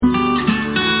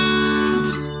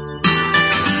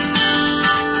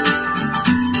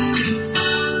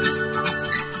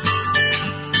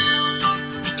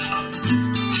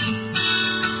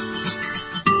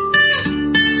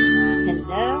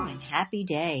happy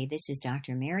day. This is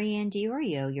Dr. Marianne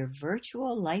Diorio, your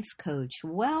virtual life coach,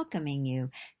 welcoming you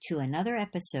to another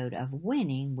episode of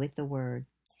Winning with the Word.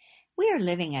 We are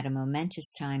living at a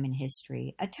momentous time in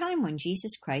history, a time when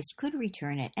Jesus Christ could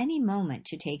return at any moment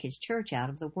to take his church out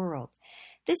of the world.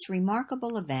 This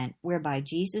remarkable event, whereby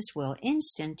Jesus will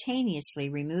instantaneously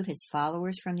remove his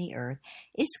followers from the earth,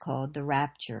 is called the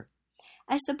rapture.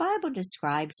 As the Bible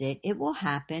describes it, it will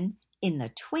happen in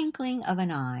the twinkling of an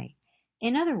eye.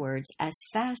 In other words, as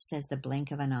fast as the blink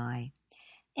of an eye.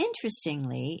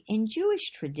 Interestingly, in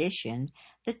Jewish tradition,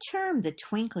 the term the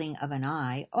twinkling of an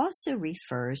eye also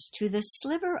refers to the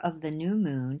sliver of the new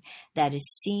moon that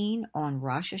is seen on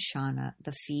Rosh Hashanah,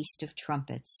 the Feast of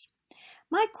Trumpets.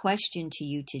 My question to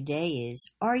you today is,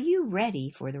 are you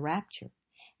ready for the rapture?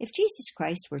 If Jesus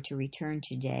Christ were to return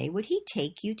today, would he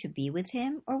take you to be with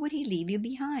him, or would he leave you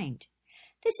behind?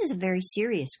 This is a very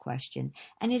serious question,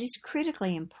 and it is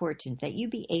critically important that you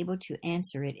be able to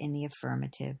answer it in the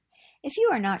affirmative. If you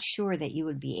are not sure that you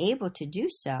would be able to do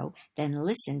so, then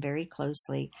listen very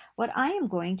closely. What I am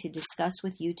going to discuss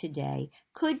with you today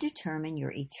could determine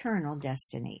your eternal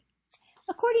destiny.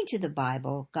 According to the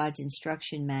Bible, God's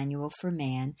instruction manual for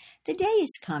man, the day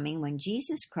is coming when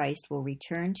Jesus Christ will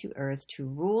return to earth to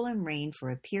rule and reign for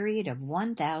a period of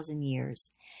 1,000 years.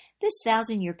 This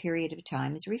 1,000-year period of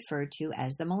time is referred to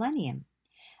as the millennium.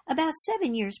 About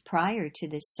 7 years prior to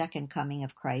this second coming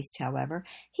of Christ, however,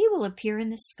 he will appear in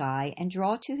the sky and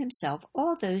draw to himself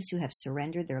all those who have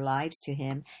surrendered their lives to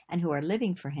him and who are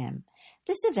living for him.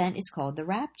 This event is called the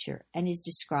rapture and is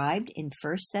described in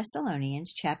 1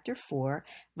 Thessalonians chapter 4,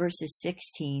 verses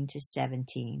 16 to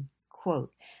 17.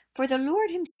 Quote, "For the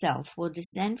Lord himself will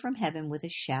descend from heaven with a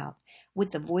shout,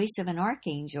 with the voice of an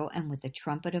archangel, and with the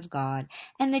trumpet of God,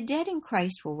 and the dead in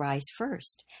Christ will rise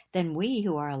first. Then we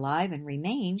who are alive and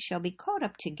remain shall be caught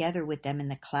up together with them in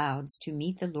the clouds to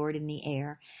meet the Lord in the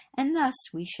air, and thus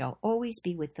we shall always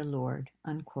be with the Lord."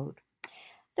 Unquote.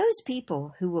 Those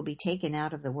people who will be taken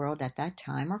out of the world at that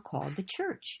time are called the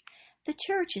church. The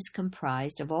church is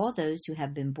comprised of all those who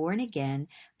have been born again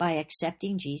by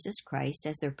accepting Jesus Christ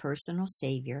as their personal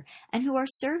Savior and who are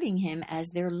serving him as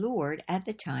their Lord at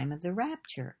the time of the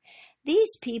rapture.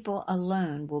 These people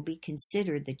alone will be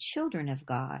considered the children of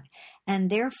God and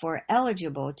therefore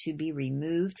eligible to be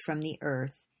removed from the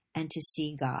earth and to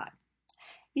see God.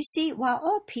 You see, while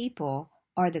all people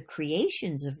are the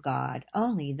creations of God,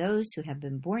 only those who have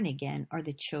been born again are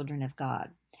the children of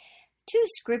God. Two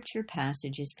scripture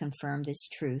passages confirm this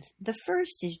truth. The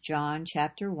first is John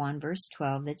chapter 1, verse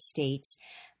 12, that states,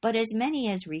 "But as many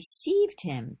as received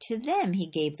him, to them he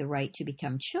gave the right to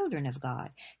become children of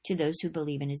God, to those who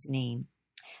believe in his name."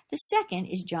 The second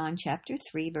is John chapter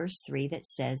 3, verse 3, that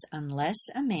says, "Unless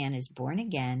a man is born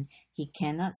again, he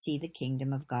cannot see the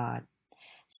kingdom of God."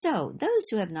 So, those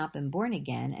who have not been born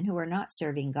again and who are not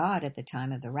serving God at the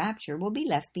time of the rapture will be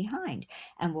left behind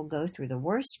and will go through the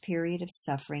worst period of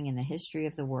suffering in the history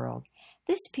of the world.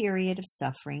 This period of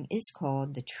suffering is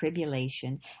called the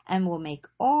tribulation and will make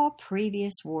all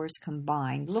previous wars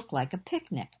combined look like a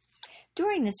picnic.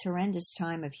 During this horrendous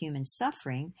time of human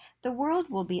suffering, the world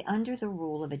will be under the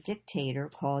rule of a dictator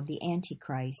called the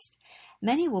Antichrist.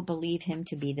 Many will believe him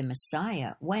to be the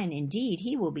Messiah, when indeed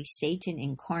he will be Satan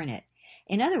incarnate.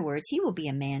 In other words, he will be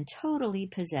a man totally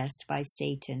possessed by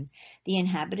Satan. The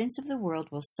inhabitants of the world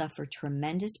will suffer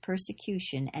tremendous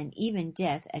persecution and even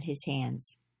death at his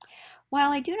hands.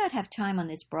 While I do not have time on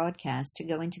this broadcast to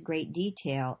go into great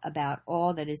detail about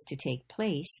all that is to take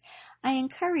place, I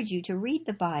encourage you to read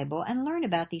the Bible and learn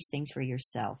about these things for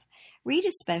yourself. Read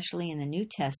especially in the New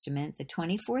Testament, the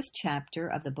 24th chapter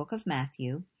of the book of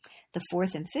Matthew, the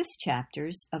 4th and 5th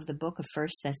chapters of the book of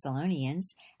 1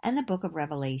 Thessalonians, and the book of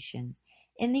Revelation.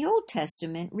 In the Old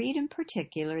Testament, read in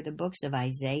particular the books of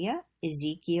Isaiah,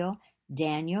 Ezekiel,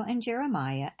 Daniel, and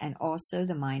Jeremiah, and also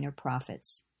the minor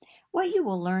prophets. What you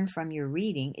will learn from your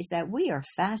reading is that we are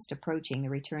fast approaching the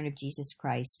return of Jesus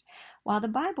Christ. While the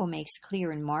Bible makes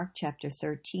clear in Mark chapter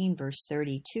 13, verse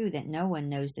 32, that no one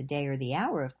knows the day or the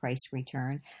hour of Christ's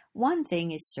return, one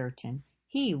thing is certain: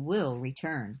 he will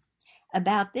return.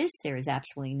 About this, there is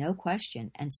absolutely no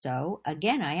question. And so,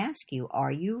 again, I ask you,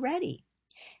 are you ready?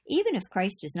 Even if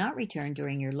Christ does not return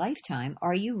during your lifetime,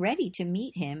 are you ready to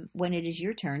meet him when it is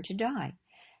your turn to die?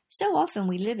 So often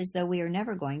we live as though we are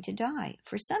never going to die.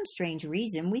 For some strange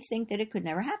reason, we think that it could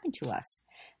never happen to us.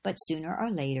 But sooner or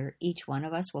later, each one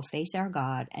of us will face our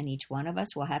God, and each one of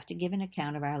us will have to give an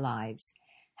account of our lives.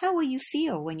 How will you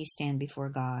feel when you stand before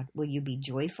God? Will you be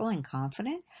joyful and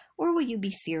confident, or will you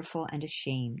be fearful and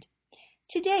ashamed?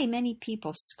 Today, many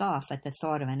people scoff at the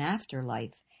thought of an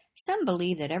afterlife. Some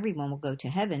believe that everyone will go to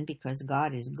heaven because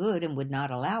God is good and would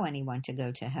not allow anyone to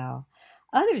go to hell.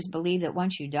 Others believe that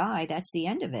once you die, that's the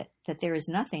end of it, that there is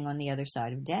nothing on the other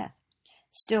side of death.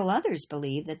 Still others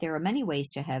believe that there are many ways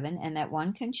to heaven and that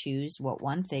one can choose what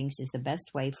one thinks is the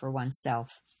best way for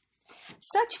oneself.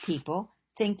 Such people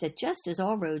think that just as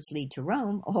all roads lead to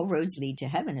Rome, all roads lead to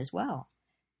heaven as well.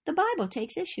 The Bible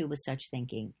takes issue with such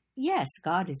thinking. Yes,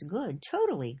 God is good,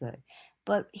 totally good,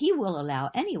 but He will allow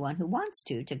anyone who wants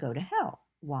to go to hell.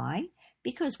 Why?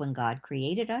 Because when God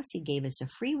created us, He gave us a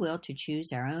free will to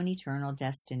choose our own eternal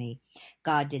destiny.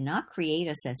 God did not create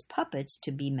us as puppets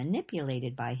to be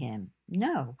manipulated by Him.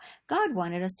 No, God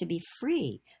wanted us to be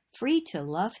free to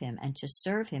love Him and to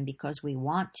serve Him because we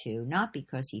want to, not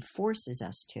because He forces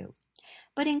us to.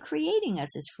 But in creating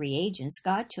us as free agents,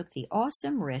 God took the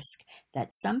awesome risk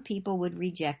that some people would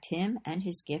reject Him and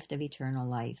His gift of eternal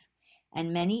life.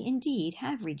 And many indeed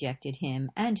have rejected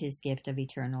Him and His gift of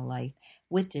eternal life,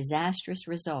 with disastrous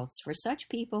results, for such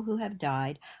people who have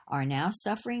died are now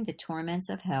suffering the torments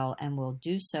of hell and will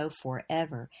do so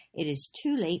forever. It is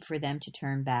too late for them to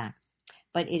turn back.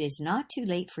 But it is not too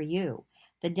late for you.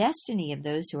 The destiny of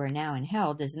those who are now in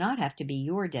hell does not have to be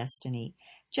your destiny.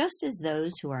 Just as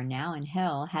those who are now in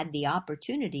hell had the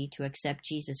opportunity to accept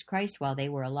Jesus Christ while they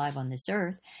were alive on this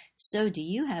earth, so do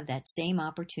you have that same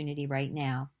opportunity right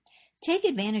now. Take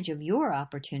advantage of your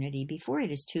opportunity before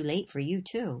it is too late for you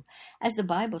too. As the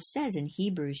Bible says in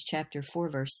Hebrews chapter 4,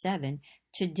 verse 7,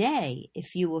 "Today,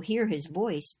 if you will hear His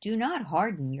voice, do not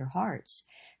harden your hearts."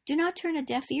 Do not turn a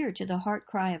deaf ear to the heart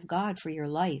cry of God for your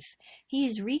life. He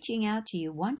is reaching out to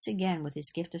you once again with His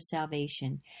gift of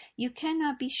salvation. You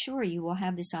cannot be sure you will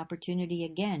have this opportunity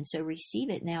again, so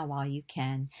receive it now while you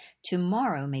can.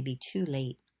 Tomorrow may be too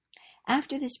late.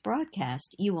 After this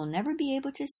broadcast, you will never be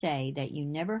able to say that you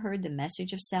never heard the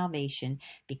message of salvation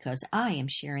because I am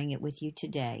sharing it with you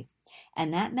today.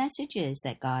 And that message is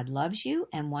that God loves you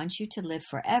and wants you to live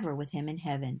forever with Him in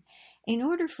heaven. In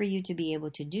order for you to be able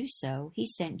to do so, He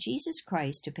sent Jesus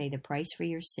Christ to pay the price for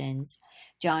your sins.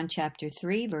 John chapter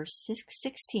 3, verse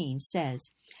 16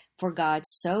 says, "For God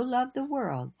so loved the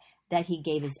world that He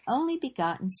gave His only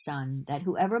begotten Son, that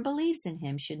whoever believes in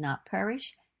Him should not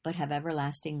perish, but have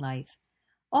everlasting life."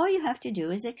 All you have to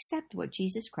do is accept what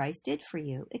Jesus Christ did for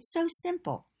you. It's so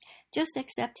simple. Just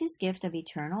accept His gift of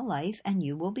eternal life and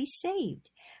you will be saved.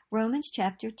 Romans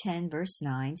chapter 10, verse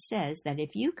 9 says that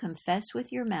if you confess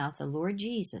with your mouth the Lord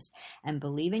Jesus and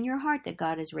believe in your heart that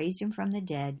God has raised Him from the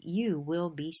dead, you will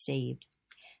be saved.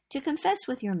 To confess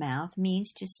with your mouth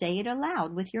means to say it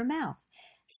aloud with your mouth.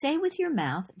 Say with your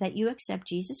mouth that you accept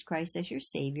Jesus Christ as your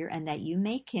Savior and that you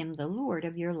make Him the Lord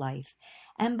of your life.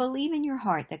 And believe in your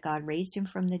heart that God raised Him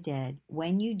from the dead.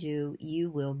 When you do,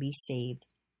 you will be saved.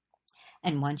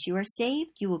 And once you are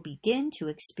saved, you will begin to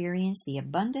experience the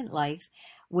abundant life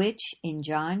which in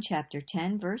John chapter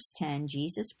 10, verse 10,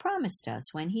 Jesus promised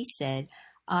us when He said,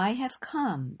 "I have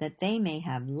come that they may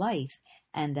have life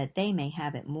and that they may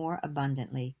have it more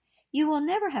abundantly." You will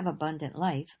never have abundant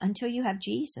life until you have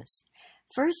Jesus.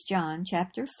 1 John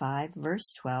chapter 5,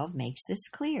 verse 12 makes this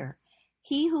clear.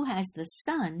 He who has the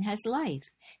Son has life.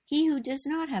 He who does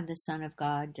not have the Son of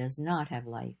God does not have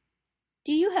life.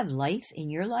 Do you have life in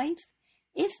your life?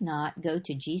 If not, go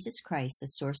to Jesus Christ, the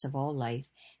source of all life.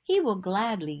 He will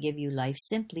gladly give you life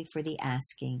simply for the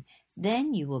asking.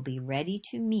 Then you will be ready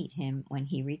to meet Him when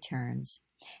He returns.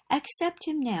 Accept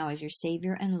Him now as your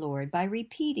Savior and Lord by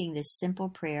repeating this simple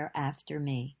prayer after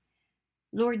me.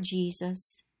 Lord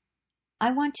Jesus,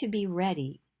 I want to be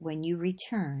ready when you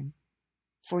return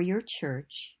for your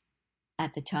church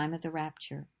at the time of the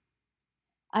rapture.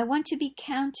 I want to be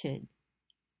counted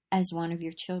as one of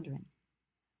your children.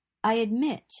 I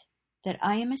admit that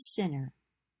I am a sinner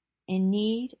in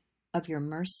need of your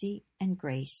mercy and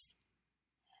grace.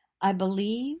 I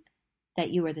believe that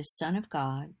you are the Son of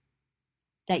God,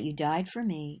 that you died for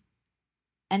me,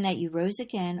 and that you rose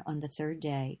again on the third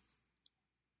day.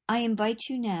 I invite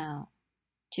you now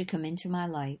to come into my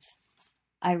life.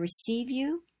 I receive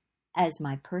you as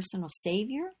my personal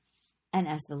Savior and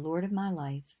as the Lord of my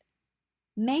life.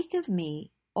 Make of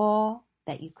me all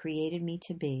that you created me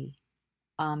to be.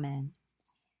 Amen.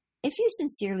 If you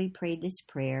sincerely prayed this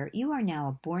prayer, you are now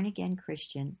a born-again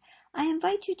Christian. I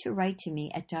invite you to write to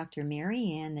me at Dr.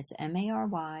 Mary Ann, that's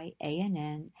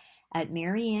MaryAnn, at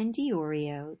Mary Ann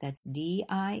Diorio, that's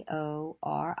DIORIO.com.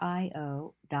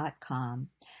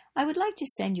 I would like to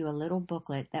send you a little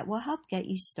booklet that will help get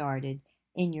you started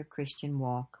in your Christian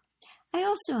walk. I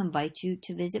also invite you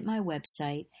to visit my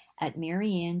website at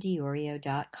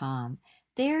MaryAnnDiorio.com.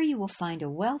 There you will find a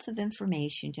wealth of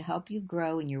information to help you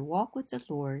grow in your walk with the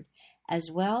Lord as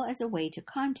well as a way to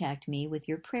contact me with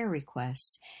your prayer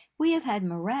requests. We have had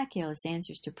miraculous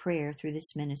answers to prayer through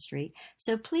this ministry,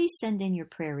 so please send in your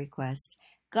prayer requests.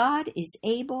 God is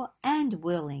able and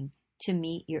willing to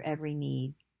meet your every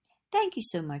need. Thank you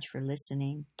so much for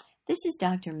listening. This is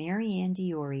Dr. Mary Ann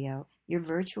Diorio, your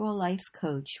virtual life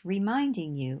coach,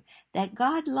 reminding you that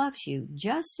God loves you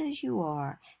just as you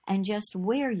are and just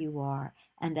where you are,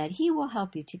 and that He will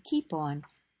help you to keep on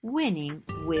winning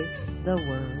with the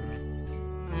Word.